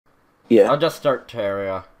Yeah. I'll just start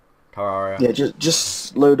Terraria. Yeah,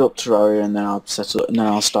 just load up Terraria and then I'll set up, and then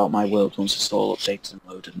I'll start my world once it's all updated and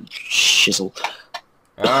loaded and shizzle.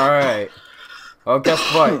 Alright. Well, guess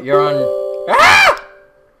what? You're on... Ah!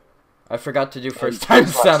 I forgot to do first time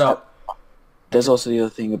setup. There's also the other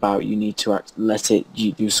thing about you need to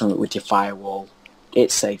you do something with your firewall.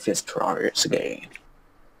 It's safe, it's Terraria, it's a game.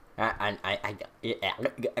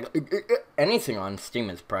 Anything on Steam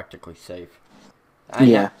is practically safe.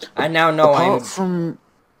 I now know apart from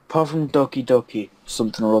Doki Doki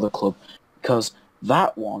something or other club, because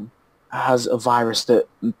that one has a virus that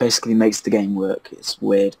basically makes the game work. It's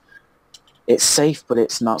weird. It's safe, but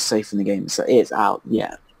it's not safe in the game. It's out,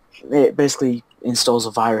 yeah. It basically installs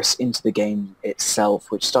a virus into the game itself,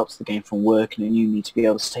 which stops the game from working, and you need to be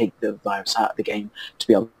able to take the virus out of the game to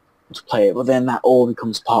be able to play it. But then that all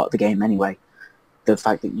becomes part of the game anyway. The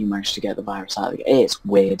fact that you managed to get the virus out of the game. It's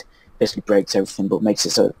weird. Basically breaks everything, but makes it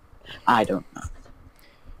so... I don't know.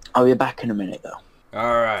 I'll be back in a minute, though.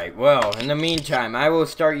 Alright, well, in the meantime, I will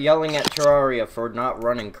start yelling at Terraria for not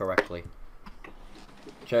running correctly.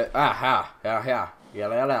 Hello,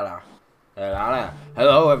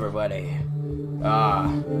 everybody.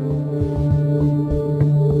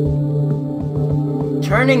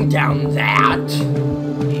 Turning down that.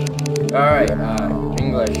 Alright,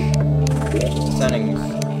 English. Settings.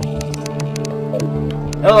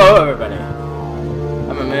 Hello, everybody.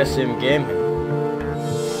 I'm a Massive Gaming.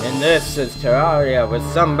 And this is Terraria with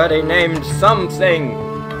somebody named something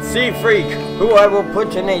Sea Freak, who I will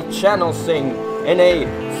put in a channel in a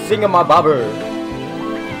singamabobber.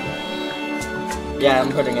 Yeah,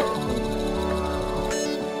 I'm putting it.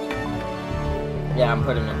 Yeah, I'm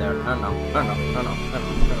putting it there. I know.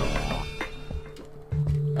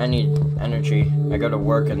 I need energy. I go to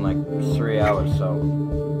work in like 3 hours, so.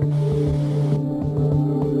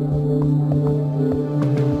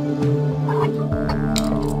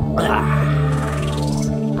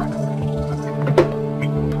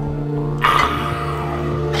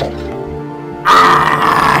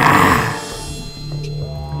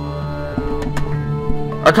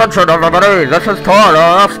 Attention everybody, this is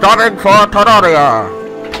Terraria, stopping for Terraria.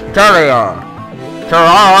 Terraria.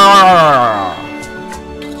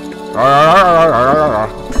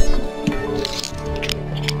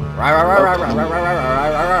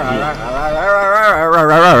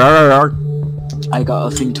 I got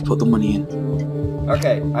a thing to put the money in.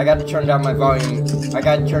 Okay, I gotta turn down my volume. I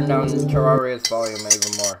gotta turn down Terraria's volume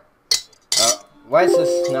even more. Why is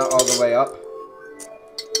this not all the way up?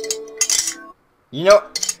 You know,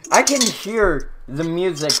 I can hear the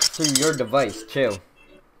music through your device, too.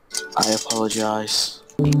 I apologize.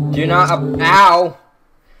 Do not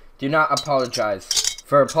apologize.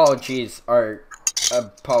 For apologies are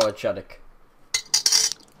apologetic.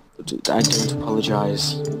 I don't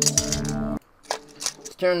apologize.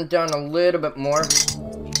 Let's turn it down a little bit more.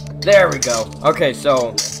 There we go. Okay,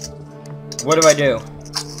 so, what do I do?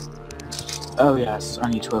 Oh yes, I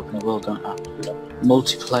need to open the world, don't I?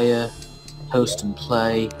 Multiplayer. Host and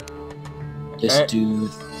play. This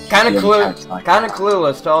dude. Kind of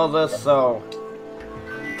clueless to all this, so.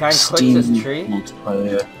 Can I click this tree?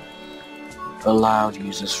 Multiplayer. Allowed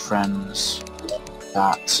users friends.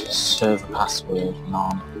 That server password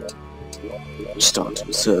none. Start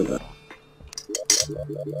the server.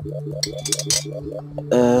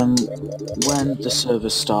 When the server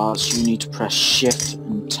starts, you need to press Shift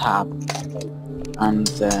and Tab, and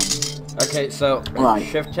then. Okay, so right.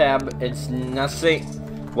 Shift Tab, it's nothing.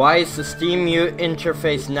 Why is the Steam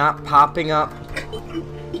interface not popping up?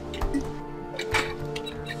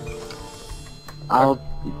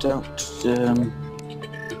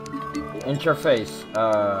 Interface.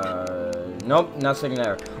 Nope, nothing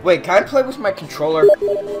there. Wait, can I play with my controller?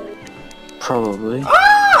 Probably.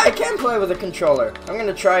 Ah, I can play with a controller. I'm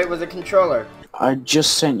gonna try it with a controller. I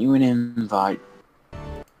just sent you an invite.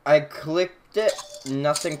 I clicked it.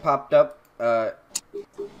 Nothing popped up.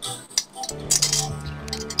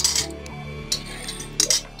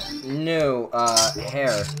 New,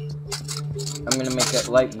 hair. I'm gonna make it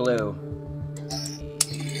light blue.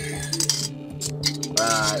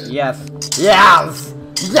 Yes. Yes!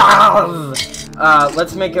 Yes!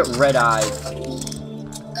 Let's make it red eyes.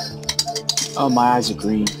 Oh, my eyes are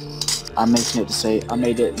green. I'm making it the same. I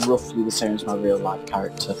made it roughly the same as my real life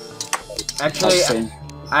character. Actually,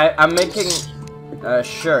 I'm making a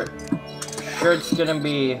shirt. Shirt's gonna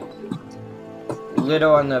be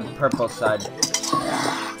little on the purple side.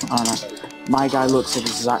 Oh no. My guy looks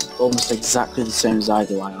almost exactly the same as I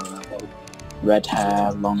do. I don't know. Red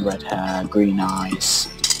hair, long red hair, green eyes,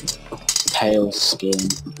 pale skin.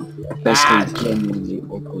 Basically, genuinely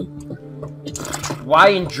ugly. Why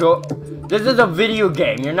enjoy? This is a video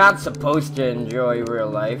game. You're not supposed to enjoy real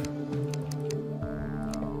life.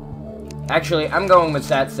 Actually, I'm going with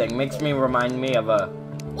that thing. Makes me remind me of a...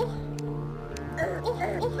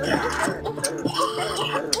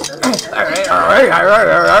 Alright,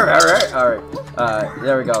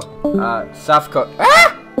 there we go. Softcore.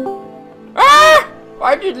 Ah! Ah!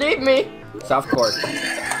 Why'd you leave me? Softcore.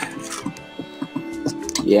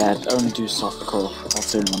 Yeah, I only do softcore.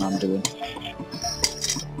 That's the only one I'm doing.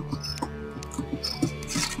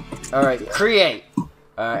 Alright, create.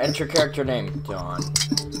 Enter character name, Dawn.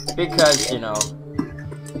 Because, you know.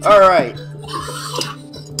 Alright.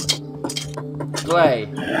 Play.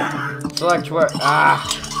 Select where. Ah!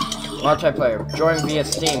 Multiplayer. Join via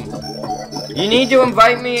Steam. You need to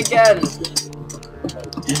invite me again!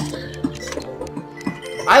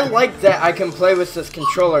 I like that I can play with this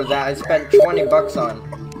controller that I spent 20 bucks on.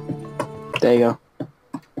 There you go.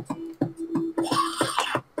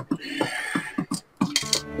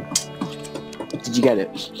 Did you get it?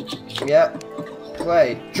 Yep.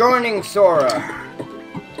 Play. Joining Sora.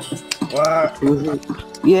 What?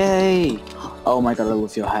 Yay! Oh my god, I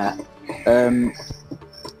love your hair.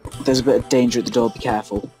 There's a bit of danger at the door, be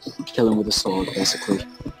careful. Kill him with a sword, basically.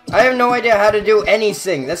 I have no idea how to do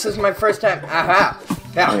anything. This is my first time. Aha!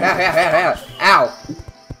 Ow! Ow! Ow! Ow!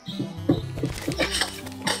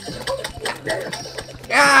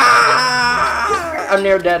 Ah! I'm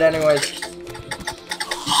near dead anyways.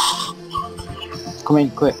 Come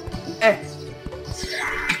in, quick.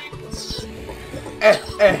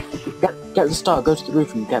 Get the star, go to the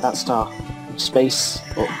roof and get that star. Space.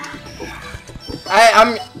 Oh.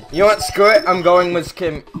 You know what, screw it, I'm going with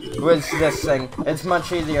this thing. It's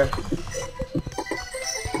much easier.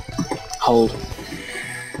 Hold.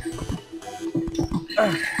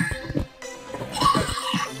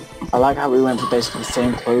 I like how we went for basically the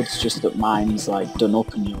same clothes, just that mine's like done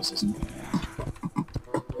up and yours isn't.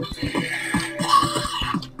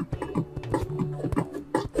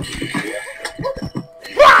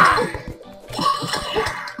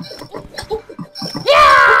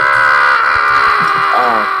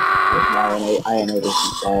 I enabled it.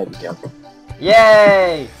 There we go.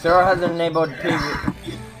 Yay! Sora has enabled PvP.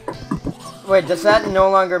 Wait, does that no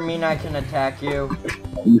longer mean I can attack you?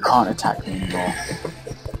 You can't attack me anymore.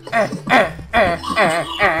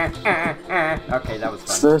 Okay, that was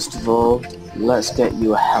fun. First of all, let's get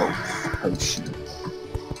you a health potion.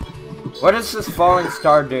 What does this falling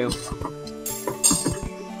star do?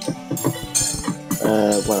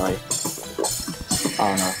 Where are you?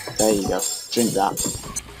 Oh no, there you go. Drink that.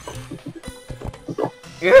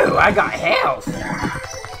 Ew, I got health!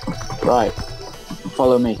 Right.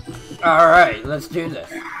 Follow me. Alright, let's do this.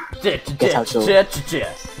 Get out your... You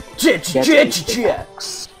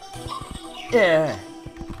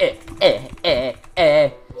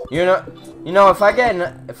know, if I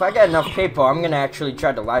get enough people, I'm gonna actually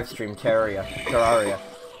try to live stream Terraria.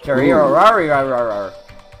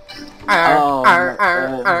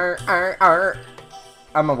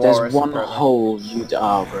 I'm a walrus. There's one hole you...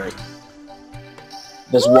 Oh, great.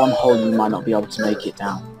 There's one hole you might not be able to make it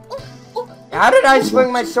down. How did I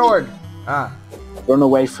swing my sword? Ah. Run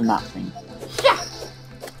away from that thing. Yeah.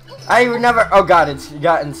 I would never... Oh god, it's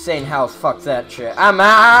got insane health. Fuck that shit. I'm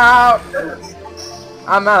out!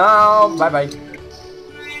 I'm out! Bye-bye.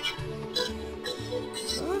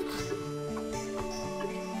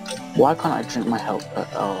 Why can't I drink my health?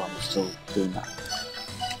 Oh, I'm still doing that.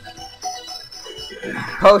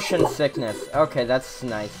 Potion sickness. Okay, that's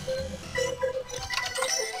nice.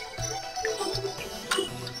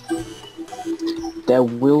 There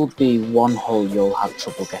will be one hole you'll have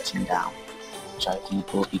trouble getting down, which I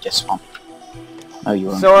think will be this one. Oh, you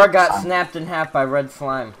won't. Sora got snapped in half by red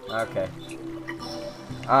slime. Okay.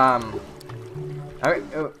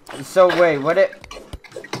 So wait, what it...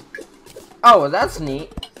 Oh, well, that's neat.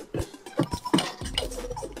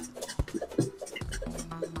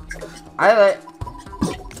 I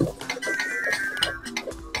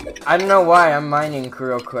don't know why I'm mining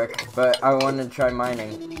real quick, but I want to try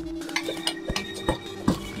mining.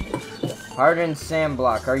 Hardened sand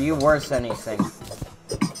block. Are you worth anything?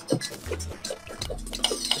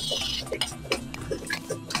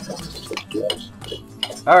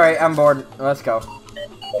 Alright, I'm bored. Let's go.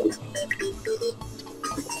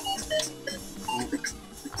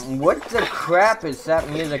 What the crap is that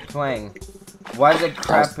music playing? Why the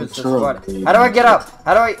crap is this water? How do I get up?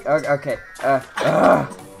 How do I... Okay.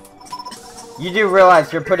 You do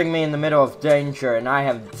realize you're putting me in the middle of danger, and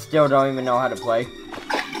I still don't even know how to play.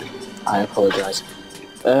 I apologize.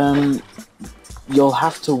 You'll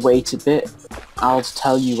have to wait a bit. I'll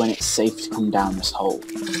tell you when it's safe to come down this hole.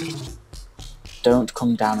 don't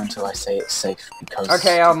come down until I say it's safe, because...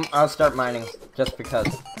 Okay, I'll start mining, just because.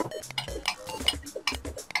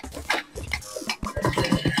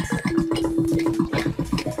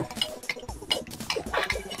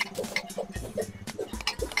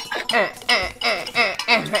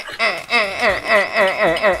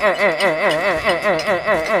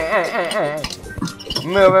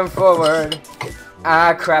 Moving forward.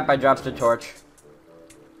 Ah, crap, I dropped the torch.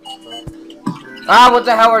 Ah, what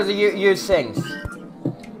the hell are the used things?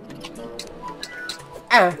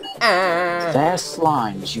 They're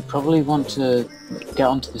slimes. You probably want to get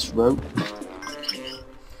onto this rope.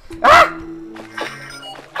 Ah!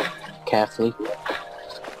 Carefully.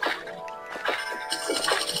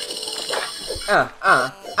 Can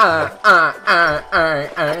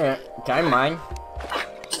I mine?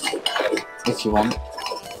 If you want.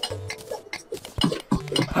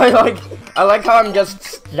 I like how I'm just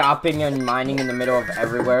stopping and mining in the middle of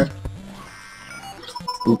everywhere.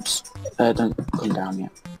 Oops. Don't come down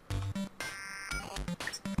yet.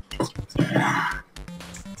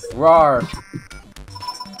 Roar.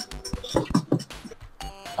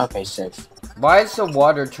 Okay, safe. Why is the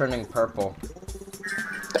water turning purple?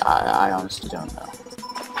 I honestly don't know.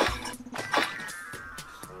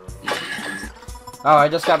 Oh, I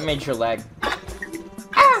just got major lag.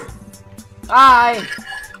 Ah! Hi!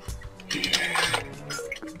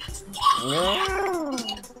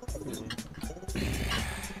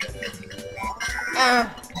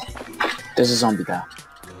 There's a zombie there.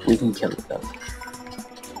 We can kill it though.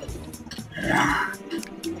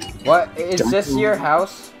 What? Is this your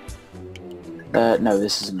house? No,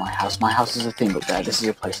 this isn't my house. My house is a thing up there. This is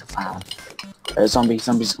a place I found. Zombies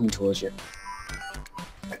coming towards you.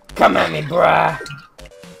 Come at me, bruh!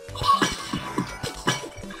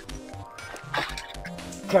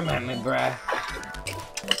 Come at me, bruh.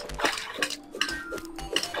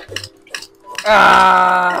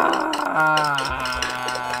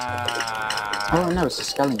 Oh no, it's a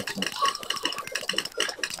skeleton.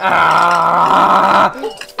 Ow!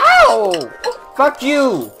 Fuck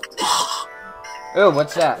you! Oh,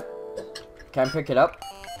 what's that? Can I pick it up?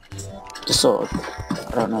 The sword?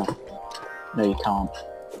 I don't know. No, you can't.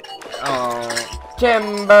 Oh,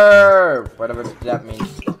 timber! Whatever that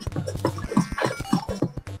means.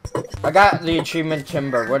 I got the achievement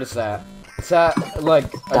timber. What is that? Is that like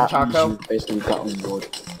a that taco? Means you basically got on wood.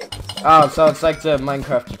 Oh, so it's like the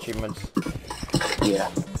Minecraft achievements. Yeah.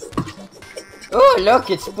 Oh, look,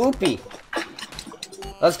 it's spoopy.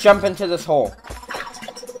 Let's jump into this hole.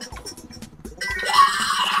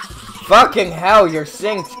 Fucking hell, your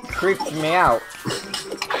sink creeped me out.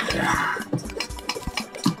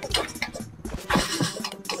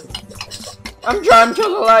 I'm drawn to the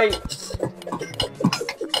light.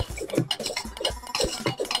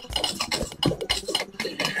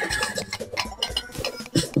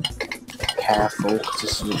 Careful, because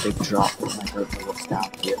this is a big drop and I don't know what's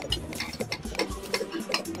down here.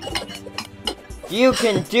 You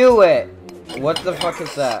can do it! What the fuck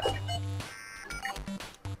is that?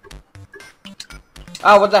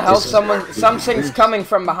 Oh, what the hell? Something's coming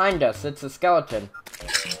from behind us. It's a skeleton.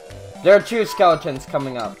 There are two skeletons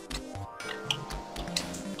coming up.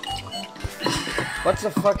 What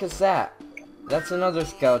the fuck is that? That's another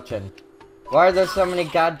skeleton. Why are there so many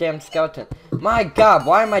goddamn skeletons? My god,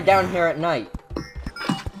 why am I down here at night?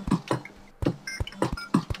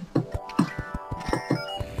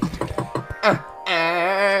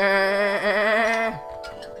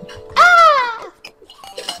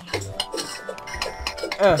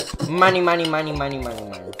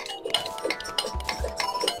 Money.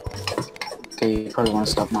 Okay, you probably want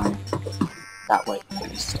to stop mining. That way, at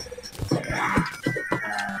least.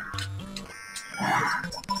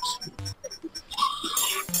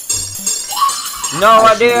 No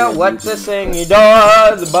idea what this thing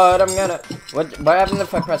does, but I'm gonna... What happened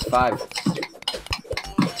if I press 5?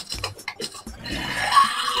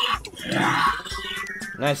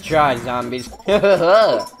 Nice try, zombies.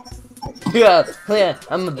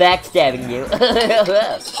 I'm backstabbing you.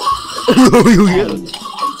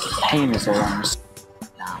 Pain is around.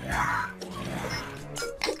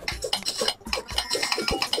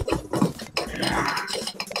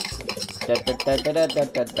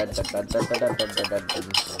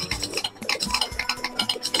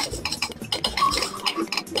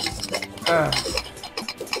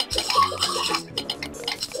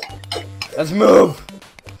 Let's move.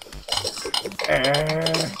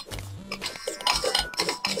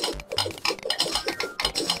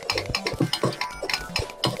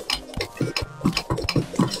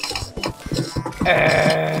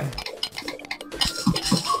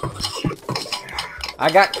 I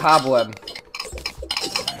got cobweb.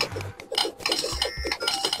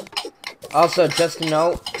 Also, just a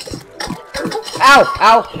note. Ow!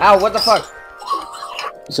 Ow! Ow! What the fuck?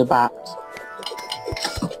 It's a bat.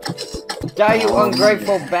 Die, you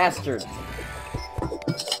ungrateful bastard!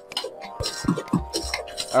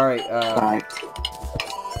 Alright, Right.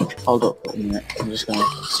 Hold up a minute. I'm just gonna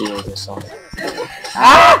seal this off.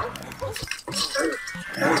 Ah!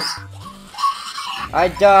 I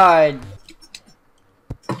died.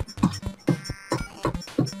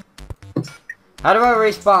 How do I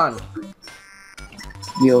respawn?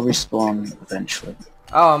 You'll respawn eventually.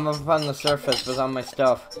 Oh, I'm up on the surface with all my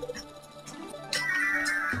stuff.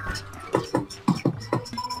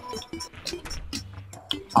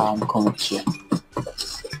 I'm coming to you.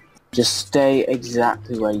 Just stay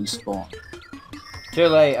exactly where you spawn. Too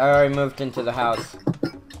late, I already moved into the house.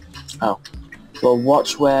 Oh. Well,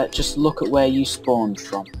 watch where... Just look at where you spawned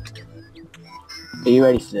from. Are you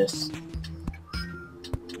ready for this?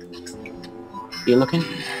 You looking?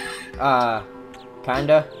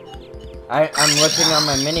 Kinda. I'm looking on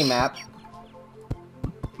my mini-map.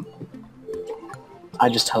 I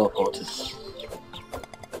just teleported.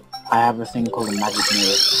 I have a thing called a magic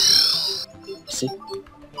mirror. See?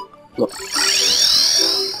 Look.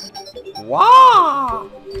 Wow!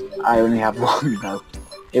 I only have one though.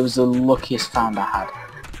 It was the luckiest found I had.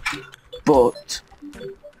 But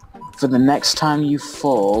for the next time you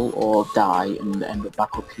fall or die and end up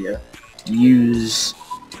back up here, use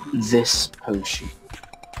this potion.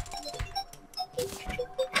 Did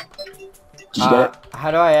you get it?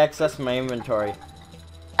 How do I access my inventory?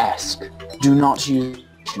 Ask. Do not use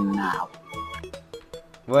it now.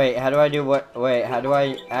 Wait, how do I do what? Wait, how do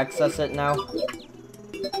I access it now?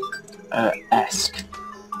 Ask.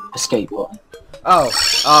 Escape button. Oh,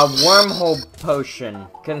 wormhole potion.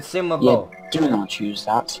 Consumable. Yeah, do not use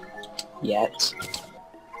that. Yet.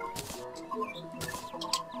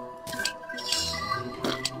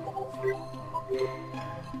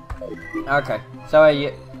 Okay, so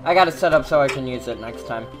I got it set up so I can use it next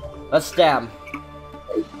time. Let's stab.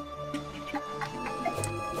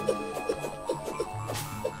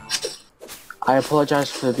 I apologize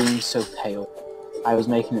for being so pale. I was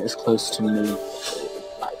making it as close to me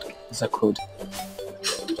as I could.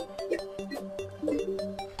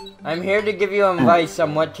 I'm here to give you advice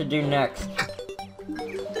on what to do next.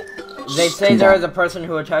 They say there is a person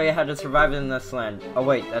who will tell you how to survive in this land. Oh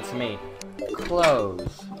wait, that's me. Close.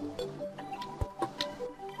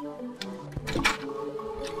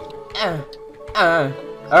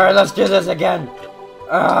 Alright, let's do this again.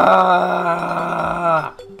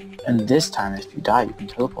 And this time, if you die, you can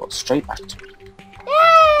teleport straight back to me.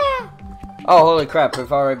 Oh, holy crap,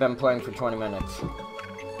 we've already been playing for 20 minutes.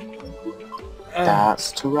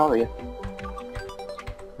 That's Terraria.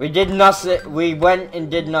 We did nothing. We went and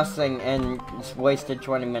did nothing and just wasted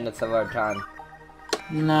 20 minutes of our time.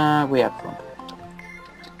 Nah, we had fun.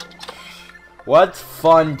 What's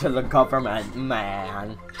fun to the government,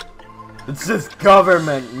 man? It's just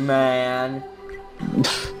government, man.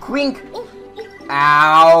 Quink!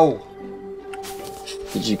 Ow!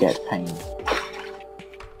 Did you get pain?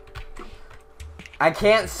 I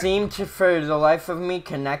can't seem to, for the life of me,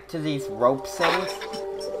 connect to these rope things.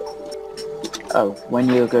 Oh, when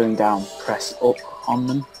you're going down, press up on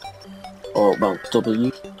them. Or, well,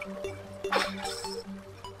 W.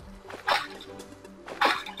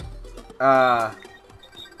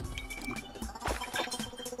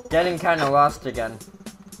 Getting kinda lost again.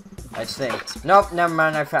 I think. Nope, never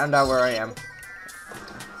mind, I found out where I am.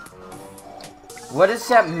 What is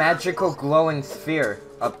that magical glowing sphere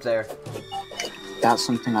up there? That's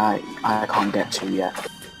something I can't get to yet.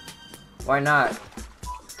 Why not?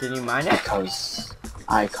 Can you mine it? Because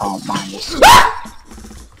I can't mine this.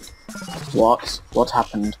 What? What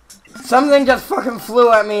happened? Something just fucking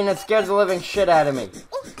flew at me and it scared the living shit out of me.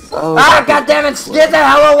 Oh, ah, goddammit, get the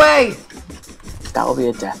hell away! That'll be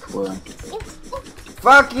a death worm.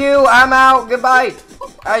 Fuck you, I'm out, goodbye!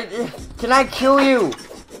 Can I kill you?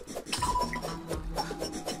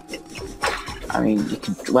 I mean, you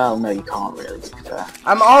can, well, no, you can't really, to be fair.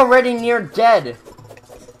 I'm already near dead.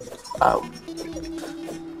 Oh.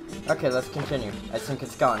 Okay, let's continue. I think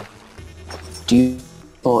it's gone. Do you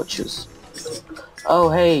torches? Oh,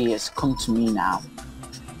 hey, it's come to me now.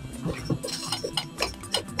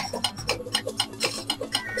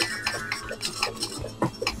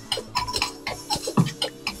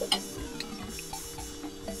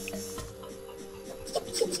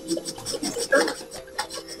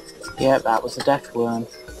 Yep, that was a death worm.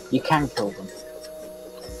 You can kill them.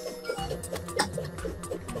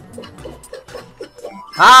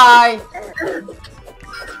 Hi!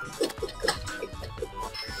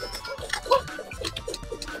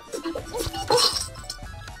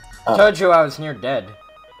 Told you I was near dead.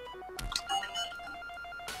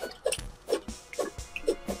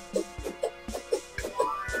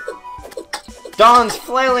 Dawn's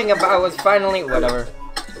flailing about was finally whatever.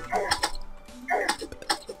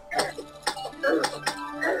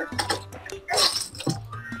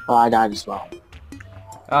 Oh, I died as well.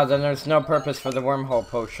 Oh, then there's no purpose for the wormhole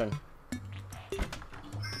potion.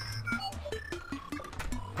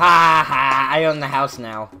 Ha ha! I own the house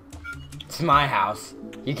now. It's my house.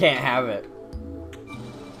 You can't have it.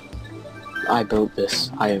 I built this.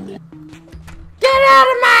 I own it. Get out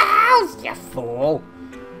of my house, you fool!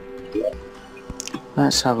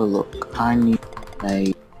 Let's have a look. I need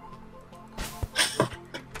a...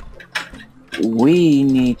 We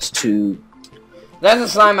need to... There's a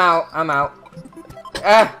slime out. I'm out.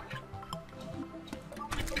 Ah!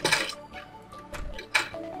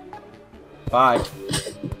 Bye.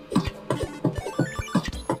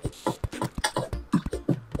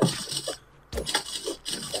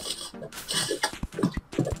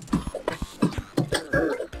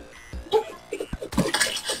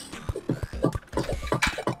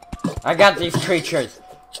 I got these creatures.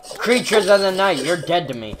 Creatures of the night, you're dead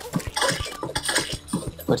to me.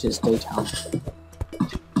 But it's daytime.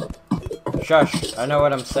 Shush, I know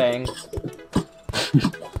what I'm saying.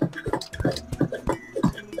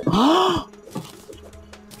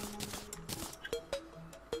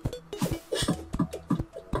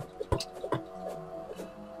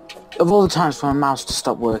 Of all the times for my mouse to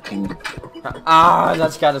stop working. Ah,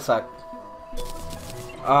 that's gotta suck.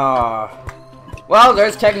 Ah. Well,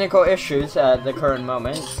 there's technical issues at the current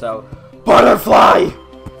moment, so... Butterfly!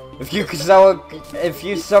 If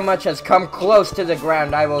you so much as come close to the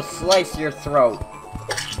ground, I will slice your throat.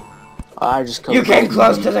 I just You came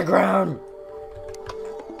close to the ground!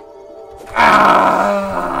 Ah!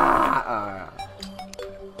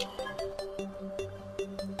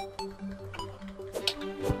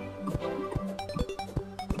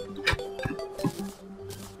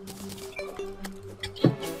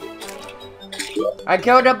 I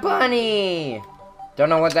killed a bunny! Don't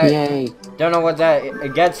know what that... Yay! Don't know what that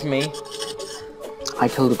it gets me. I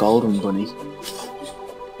killed a golden bunny.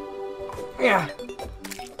 Yeah.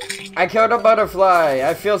 I killed a butterfly.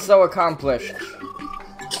 I feel so accomplished.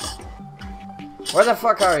 Where the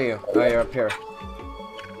fuck are you? Oh, you're up here.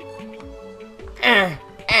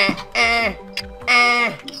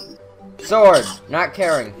 Sword. Not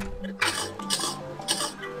caring.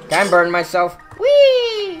 Can I burn myself?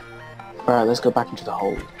 Whee! Alright, let's go back into the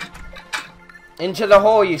hole. Into the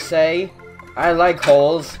hole, you say? I like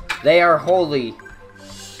holes. They are holy.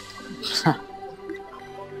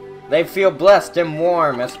 They feel blessed and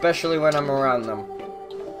warm, especially when I'm around them.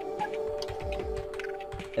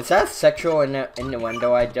 Is that sexual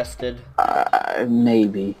innuendo I just did?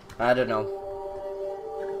 Maybe. I don't know.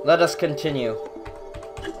 Let us continue.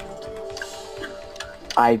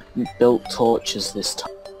 I built torches this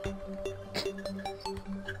time.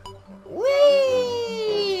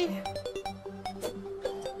 Whee!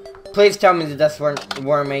 Please tell me the death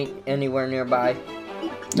worm ain't anywhere nearby.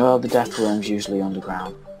 Well, the death worm's usually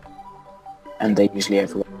underground. And they're usually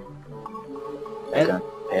everywhere. They don't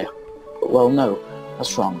appear. Well, no,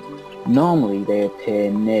 that's wrong. Normally they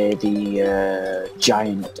appear near the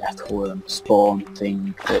giant death worm spawn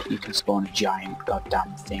thing that you can spawn a giant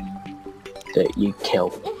goddamn thing that you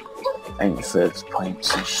kill. And for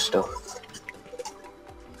points and stuff.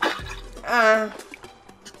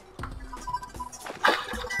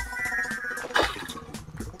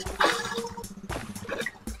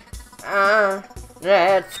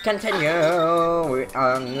 Let's continue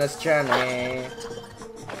on this journey.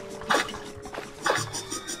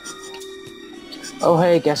 Oh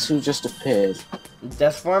hey, guess who just appeared?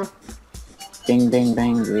 Death form? Bing bing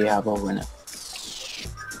bing, we have a winner.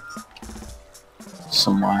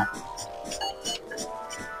 Somewhere.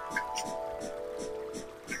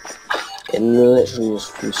 It literally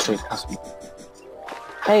just flew straight past me.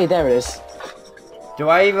 Hey, there it is. Do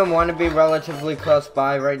I even want to be relatively close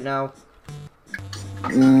by right now?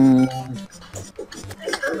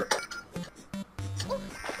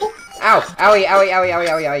 Ow! Owie, owie, owie, owie,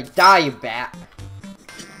 owie, owie. Die, you bat!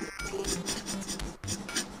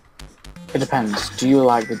 It depends. Do you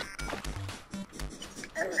like the...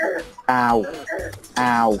 Ow.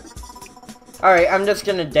 Ow. Alright, I'm just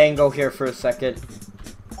gonna dangle here for a second.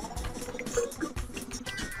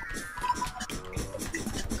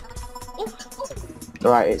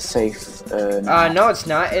 Right, it's safe. No it's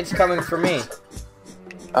not. It's coming for me.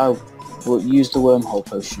 Oh, well, use the wormhole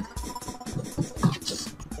potion.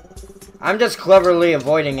 I'm just cleverly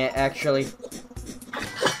avoiding it, actually.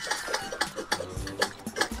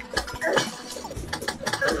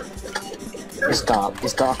 It's dark.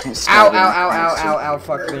 It's dark and it's Ow, scary. ow, ow, ow, ow, ow,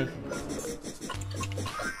 fuck me.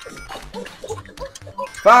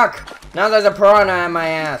 Fuck! Now there's a piranha at my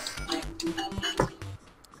ass.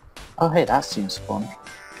 Oh, hey, that seems fun.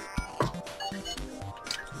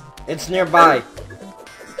 It's nearby.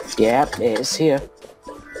 Yep, it's here.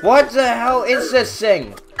 What the hell is this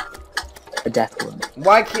thing? A death worm.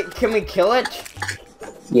 Why can we kill it?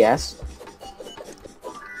 Yes.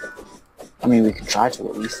 I mean, we can try to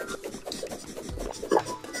at least.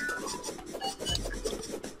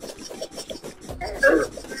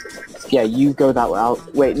 Yeah, you go that way.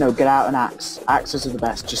 Wait, no, get out an axe. Axes are the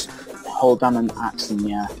best. Just hold down an axe in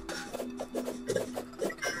the air.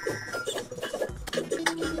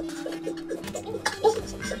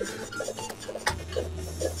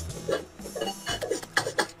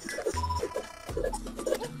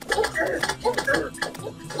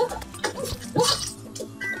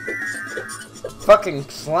 Fucking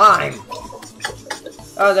slime.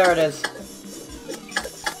 Oh, there it is.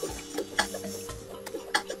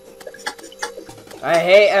 I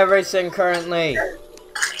hate everything currently.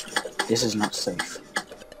 This is not safe.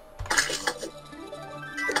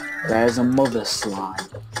 There's a mother slime.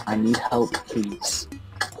 I need help, please.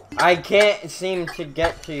 I can't seem to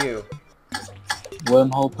get to you.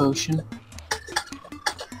 Wormhole potion?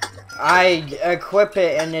 I equip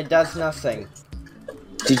it and it does nothing.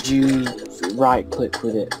 Did you right-click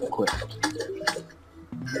with it equipped?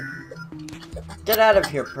 Get out of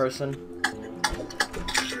here, person.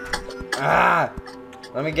 Ah!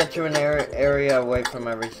 Let me get to an area away from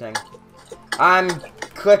everything. I'm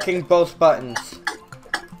clicking both buttons.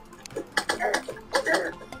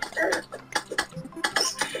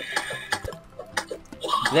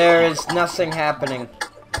 There is nothing happening.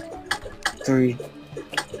 3,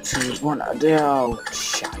 2, 1. Oh,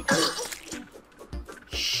 shite.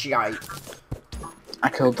 Shite. I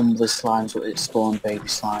killed them with the slimes, but it spawned baby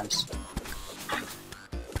slimes.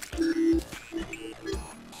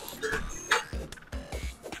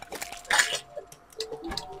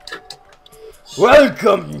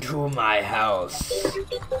 Welcome to my house.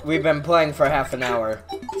 We've been playing for half an hour.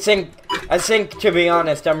 I think, to be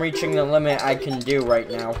honest, I'm reaching the limit I can do right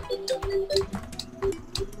now.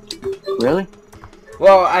 Really?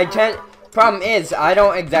 Well, problem is, I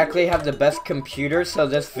don't exactly have the best computer, so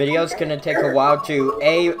this video's gonna take a while to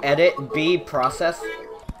A, edit, B, process.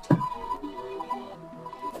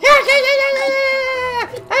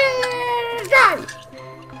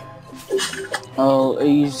 Oh, are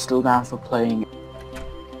you still down for playing?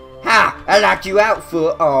 Ha! I knocked you out,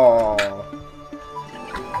 fool. Oh.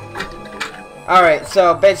 Alright,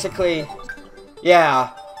 so basically,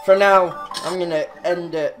 yeah, for now, I'm gonna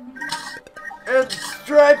end it. And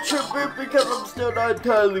stretch a bit because I'm still not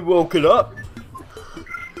entirely woken up.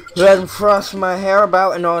 Then frost my hair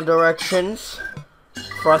about in all directions.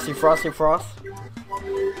 Frosty, frosty, frost.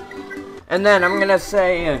 And then I'm gonna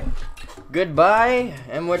say goodbye,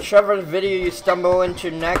 and whichever video you stumble into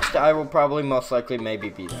next, I will probably most likely maybe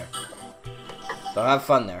be there. So have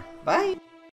fun there. Bye!